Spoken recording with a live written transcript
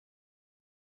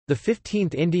The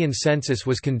 15th Indian census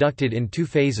was conducted in two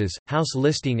phases, house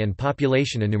listing and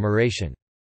population enumeration.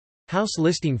 House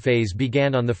listing phase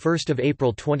began on 1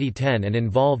 April 2010 and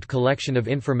involved collection of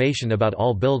information about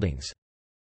all buildings.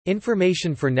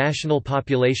 Information for National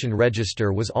Population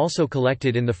Register was also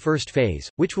collected in the first phase,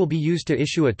 which will be used to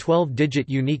issue a 12-digit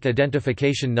Unique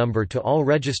Identification Number to all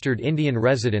registered Indian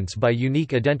residents by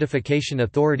Unique Identification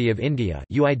Authority of India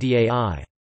 (UIDAI).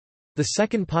 The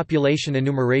second population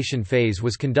enumeration phase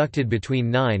was conducted between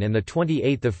 9 and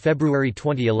 28 February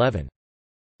 2011.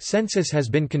 Census has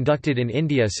been conducted in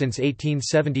India since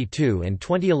 1872 and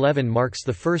 2011 marks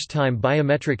the first time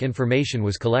biometric information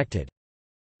was collected.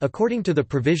 According to the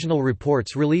provisional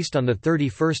reports released on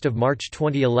 31 March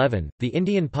 2011, the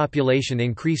Indian population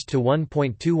increased to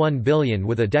 1.21 billion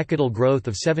with a decadal growth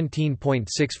of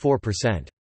 17.64%.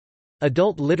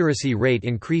 Adult literacy rate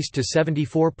increased to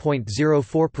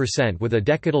 74.04% with a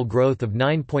decadal growth of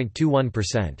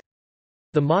 9.21%.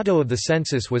 The motto of the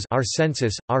census was "Our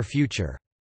Census, Our Future."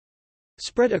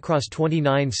 Spread across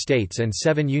 29 states and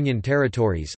 7 union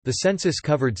territories, the census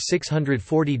covered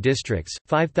 640 districts,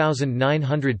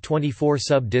 5,924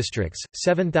 sub-districts,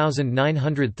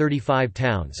 7,935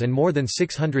 towns and more than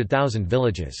 600,000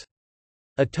 villages.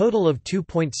 A total of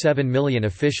 2.7 million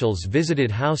officials visited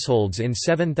households in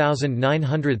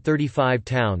 7,935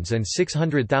 towns and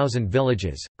 600,000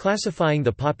 villages, classifying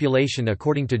the population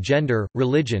according to gender,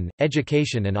 religion,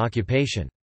 education and occupation.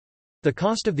 The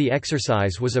cost of the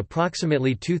exercise was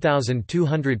approximately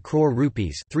 2,200 crore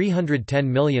rupees $310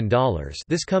 million.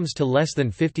 This comes to less than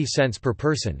 50 cents per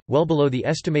person, well below the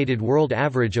estimated world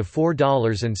average of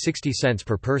 $4.60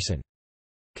 per person.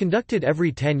 Conducted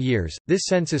every 10 years, this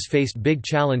census faced big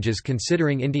challenges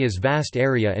considering India's vast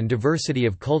area and diversity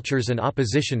of cultures and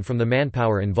opposition from the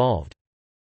manpower involved.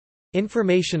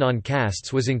 Information on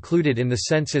castes was included in the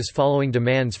census following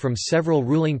demands from several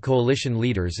ruling coalition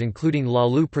leaders including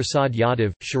Lalu Prasad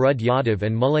Yadav, Sharad Yadav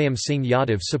and Mulayam Singh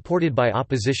Yadav, supported by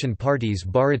opposition parties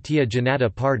Bharatiya Janata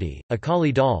Party,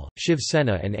 Akali Dal, Shiv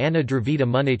Sena and Anna Dravida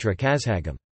Munnetra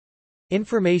Kazhagam.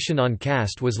 Information on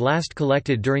caste was last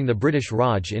collected during the British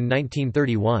Raj in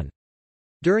 1931.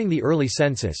 During the early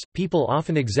census, people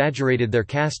often exaggerated their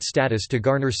caste status to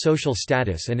garner social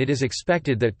status, and it is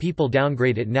expected that people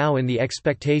downgrade it now in the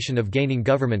expectation of gaining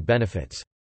government benefits.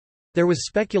 There was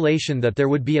speculation that there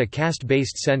would be a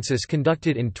caste-based census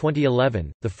conducted in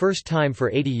 2011, the first time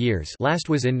for 80 years, last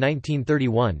was in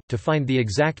 1931, to find the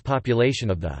exact population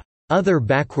of the other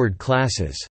backward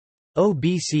classes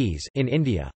 (OBCs) in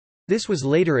India. This was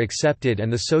later accepted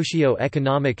and the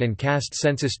Socio-Economic and Caste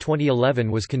Census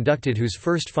 2011 was conducted, whose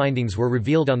first findings were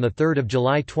revealed on 3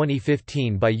 July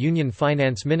 2015 by Union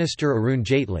Finance Minister Arun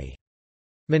Jaitley.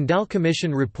 Mandal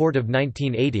Commission report of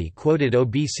 1980 quoted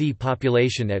OBC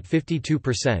population at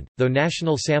 52%, though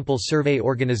National Sample Survey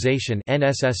Organisation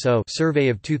 (NSSO) survey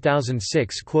of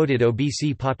 2006 quoted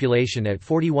OBC population at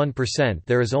 41%.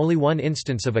 There is only one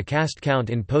instance of a caste count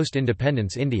in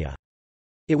post-independence India.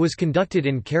 It was conducted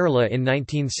in Kerala in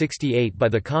 1968 by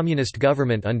the communist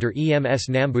government under EMS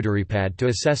Namboodiripad to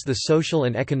assess the social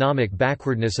and economic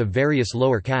backwardness of various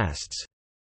lower castes.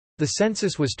 The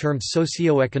census was termed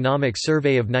Socio-Economic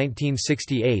Survey of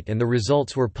 1968 and the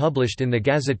results were published in the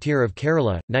Gazetteer of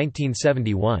Kerala,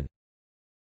 1971.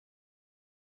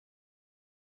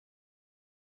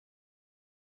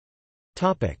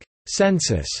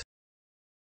 Census.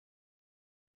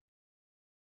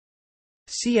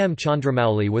 C.M.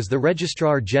 Chandramouli was the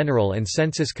Registrar General and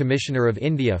Census Commissioner of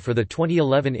India for the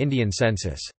 2011 Indian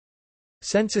census.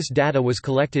 Census data was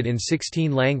collected in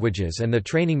 16 languages and the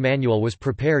training manual was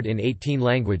prepared in 18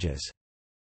 languages.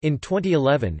 In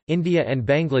 2011, India and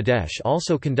Bangladesh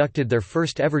also conducted their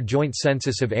first ever joint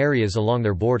census of areas along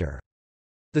their border.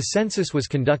 The census was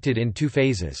conducted in two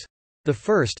phases. The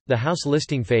first, the house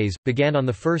listing phase, began on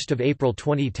 1 April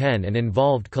 2010 and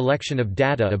involved collection of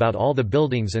data about all the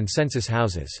buildings and census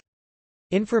houses.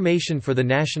 Information for the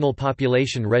National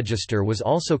Population Register was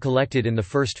also collected in the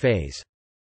first phase.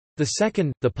 The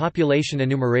second, the population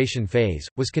enumeration phase,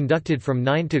 was conducted from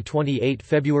 9 to 28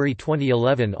 February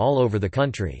 2011 all over the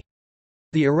country.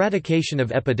 The eradication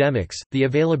of epidemics, the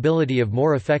availability of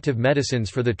more effective medicines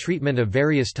for the treatment of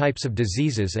various types of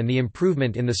diseases and the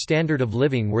improvement in the standard of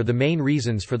living were the main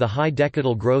reasons for the high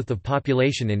decadal growth of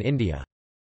population in India.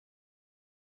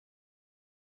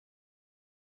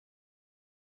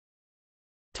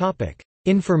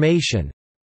 Information.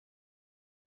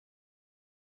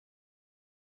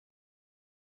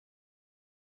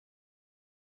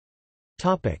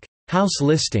 House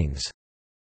listings.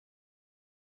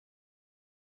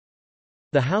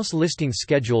 The house listing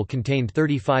schedule contained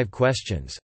 35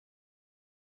 questions.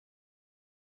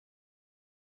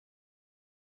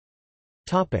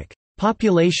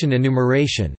 Population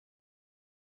enumeration.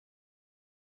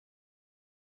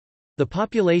 The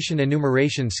population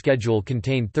enumeration schedule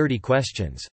contained 30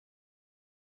 questions.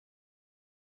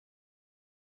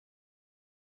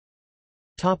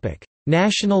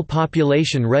 National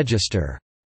Population Register.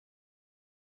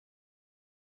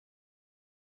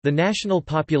 The National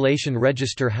Population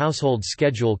Register household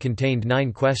schedule contained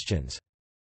 9 questions.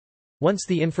 Once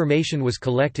the information was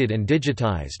collected and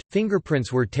digitized,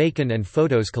 fingerprints were taken and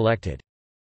photos collected.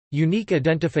 Unique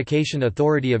Identification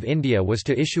Authority of India was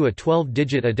to issue a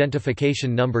 12-digit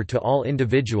identification number to all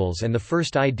individuals, and the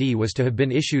first ID was to have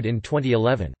been issued in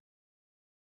 2011.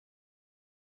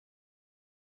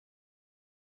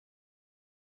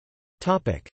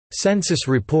 Census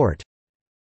report.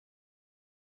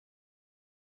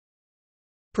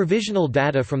 Provisional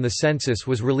data from the census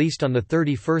was released on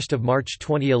 31 March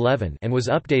 2011 and was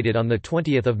updated on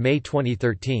 20 May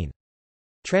 2013.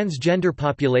 Transgender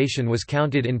population was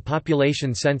counted in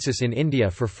population census in India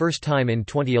for first time in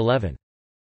 2011.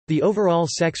 The overall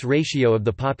sex ratio of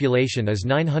the population is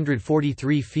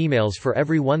 943 females for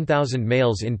every 1,000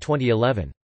 males in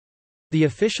 2011. The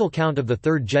official count of the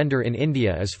third gender in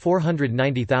India is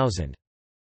 490,000.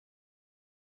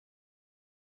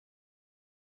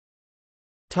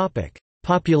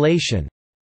 Population.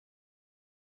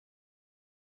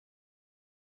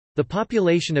 The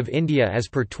population of India as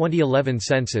per 2011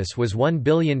 census was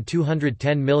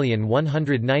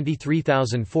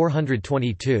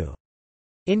 1,210,193,422.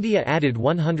 India added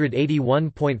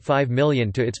 181.5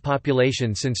 million to its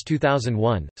population since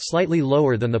 2001, slightly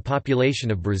lower than the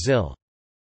population of Brazil.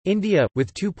 India,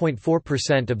 with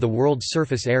 2.4% of the world's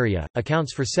surface area,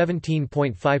 accounts for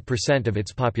 17.5% of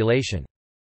its population.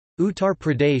 Uttar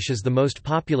Pradesh is the most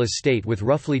populous state with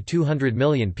roughly 200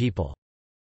 million people.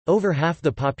 Over half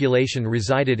the population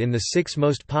resided in the 6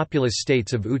 most populous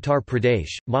states of Uttar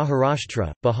Pradesh,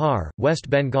 Maharashtra, Bihar,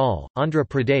 West Bengal, Andhra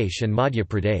Pradesh and Madhya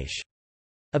Pradesh.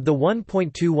 Of the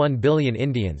 1.21 billion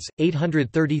Indians,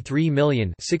 833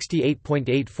 million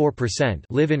 (68.84%)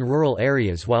 live in rural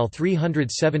areas while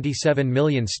 377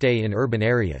 million stay in urban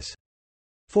areas.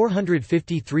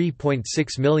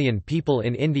 453.6 million people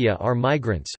in India are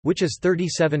migrants, which is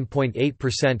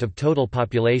 37.8% of total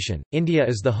population. India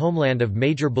is the homeland of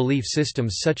major belief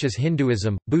systems such as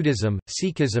Hinduism, Buddhism,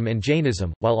 Sikhism, and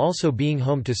Jainism, while also being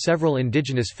home to several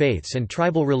indigenous faiths and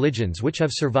tribal religions which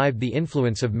have survived the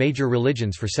influence of major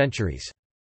religions for centuries.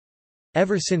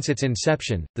 Ever since its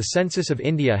inception, the Census of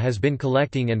India has been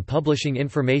collecting and publishing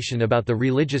information about the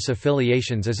religious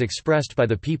affiliations as expressed by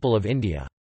the people of India.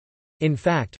 In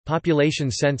fact, population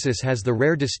census has the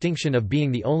rare distinction of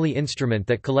being the only instrument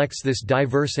that collects this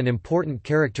diverse and important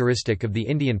characteristic of the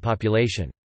Indian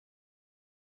population.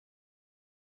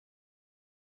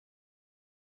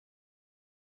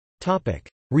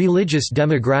 Religious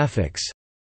demographics.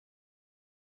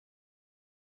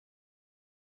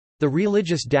 The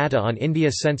religious data on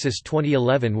India Census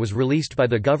 2011 was released by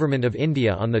the Government of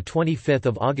India on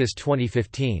 25 August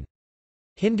 2015.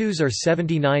 Hindus are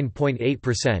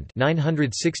 79.8%,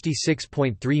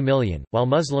 966.3 million, while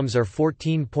Muslims are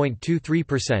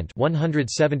 14.23%,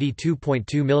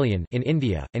 172.2 million in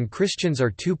India, and Christians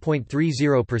are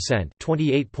 2.30%,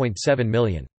 28.7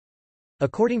 million.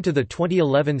 According to the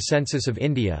 2011 Census of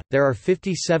India, there are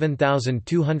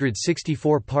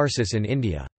 57,264 parsis in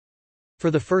India.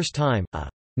 For the first time, a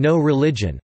no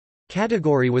religion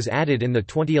category was added in the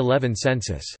 2011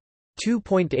 census.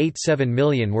 2.87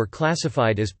 million were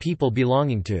classified as people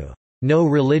belonging to no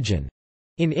religion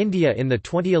in India in the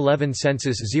 2011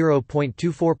 census.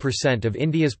 0.24% of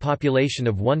India's population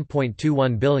of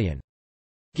 1.21 billion.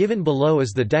 Given below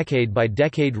is the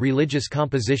decade-by-decade religious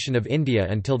composition of India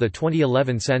until the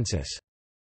 2011 census.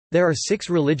 There are 6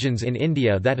 religions in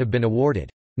India that have been awarded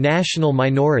national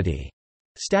minority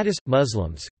status: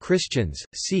 Muslims, Christians,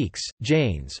 Sikhs,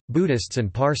 Jains, Buddhists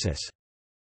and Parsis.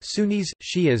 Sunnis,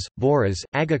 Shias, Bohras,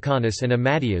 Agachanis and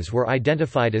Ahmadiyas were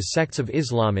identified as sects of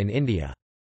Islam in India.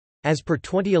 As per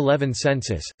 2011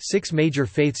 census, 6 major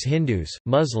faiths Hindus,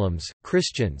 Muslims,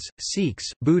 Christians,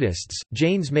 Sikhs, Buddhists,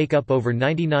 Jains make up over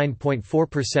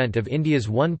 99.4% of India's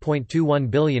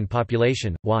 1.21 billion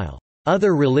population, while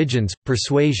other religions,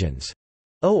 persuasions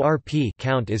 (ORP)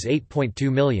 count is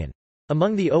 8.2 million.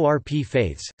 Among the ORP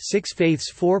faiths, 6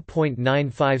 faiths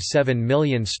 4.957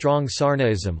 million strong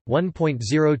Sarnaism,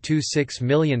 1.026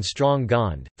 million strong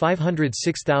Gond,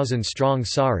 506,000 strong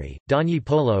Sari, Danyi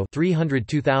Polo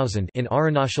 302,000 in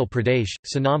Arunachal Pradesh,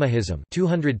 Sanamahism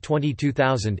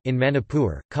 222,000 in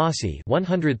Manipur, Khasi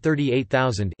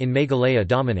 138,000 in Meghalaya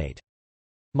dominate.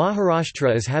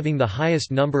 Maharashtra is having the highest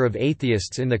number of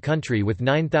atheists in the country with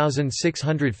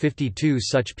 9,652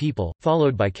 such people,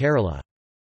 followed by Kerala.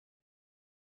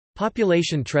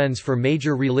 Population trends for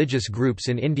major religious groups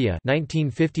in India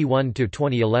 1951 to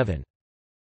 2011.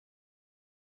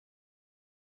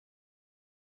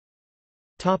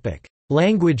 Topic: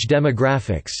 Language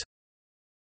demographics.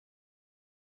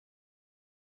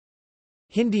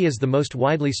 Hindi is the most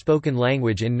widely spoken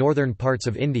language in northern parts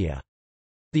of India.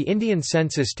 The Indian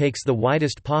census takes the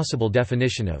widest possible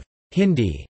definition of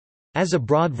Hindi as a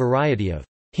broad variety of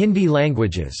Hindi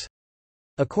languages.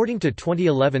 According to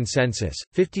 2011 census,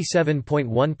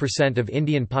 57.1% of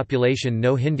Indian population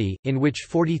know Hindi, in which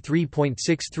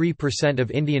 43.63%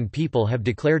 of Indian people have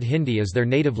declared Hindi as their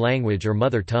native language or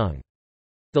mother tongue.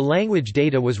 The language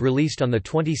data was released on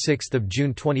 26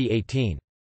 June 2018.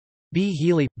 B.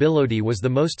 Healy, Bilodi was the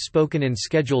most spoken in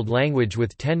scheduled language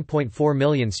with 10.4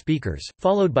 million speakers,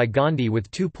 followed by Gandhi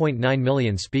with 2.9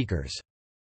 million speakers.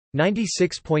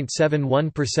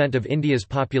 96.71% of India's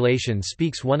population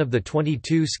speaks one of the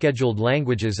 22 scheduled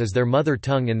languages as their mother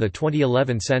tongue in the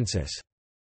 2011 census.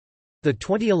 The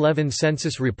 2011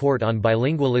 census report on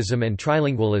bilingualism and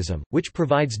trilingualism, which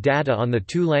provides data on the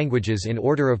two languages in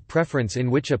order of preference in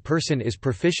which a person is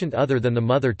proficient other than the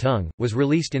mother tongue, was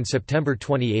released in September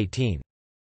 2018.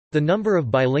 The number of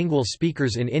bilingual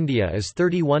speakers in India is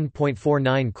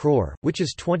 31.49 crore, which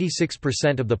is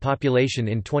 26% of the population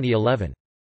in 2011.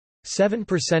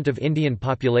 7% of Indian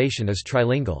population is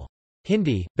trilingual.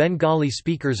 Hindi, Bengali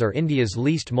speakers are India's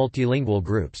least multilingual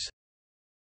groups.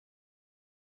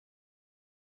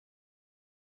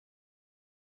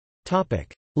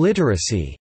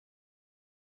 Literacy.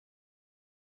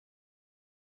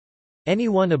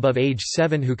 Anyone above age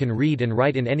 7 who can read and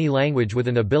write in any language with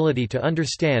an ability to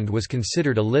understand was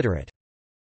considered a literate.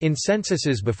 In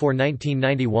censuses before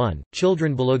 1991,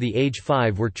 children below the age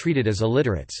 5 were treated as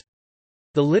illiterates.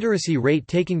 The literacy rate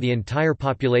taking the entire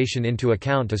population into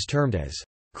account is termed as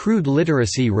crude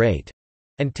literacy rate,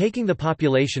 and taking the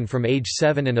population from age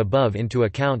 7 and above into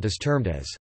account is termed as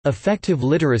effective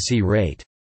literacy rate.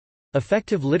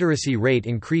 Effective literacy rate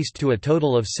increased to a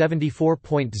total of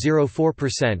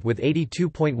 74.04% with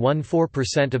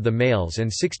 82.14% of the males and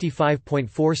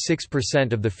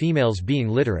 65.46% of the females being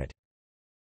literate.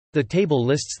 The table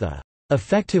lists the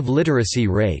effective literacy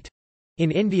rate in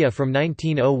India from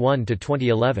 1901 to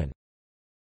 2011.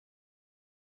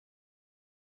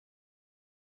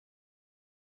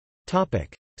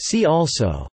 See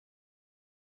also: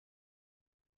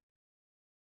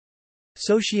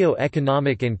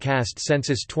 Socio-economic and caste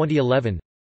census 2011,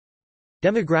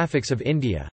 Demographics of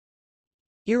India,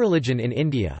 Irreligion in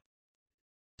India,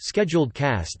 Scheduled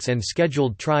castes and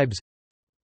scheduled tribes,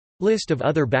 List of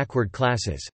other backward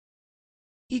classes.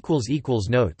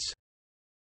 Notes